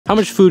How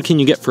much food can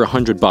you get for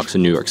 $100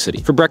 in New York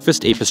City? For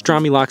breakfast, a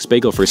pastrami lox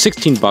bagel for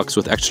 $16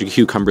 with extra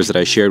cucumbers that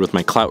I shared with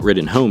my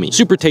clout-ridden homie.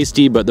 Super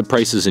tasty, but the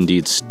price is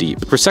indeed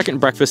steep. For second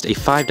breakfast, a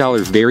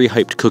 $5 very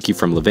hyped cookie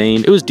from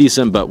Levain. It was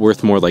decent, but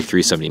worth more like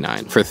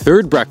 $3.79. For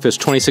third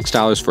breakfast,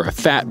 $26 for a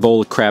fat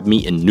bowl of crab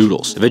meat and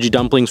noodles. The veggie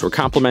dumplings were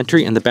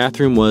complimentary, and the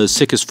bathroom was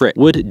sick as frick.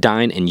 Would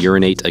dine and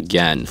urinate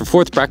again. For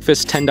fourth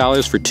breakfast,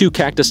 $10 for 2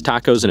 cactus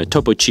tacos and a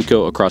Topo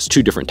Chico across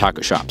 2 different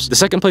taco shops. The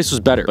second place was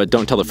better, but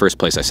don't tell the first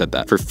place I said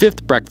that. For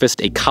fifth breakfast,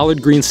 a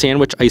collard green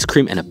sandwich, ice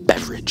cream, and a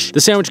beverage.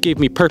 The sandwich gave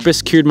me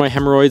purpose, cured my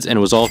hemorrhoids, and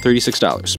it was all $36.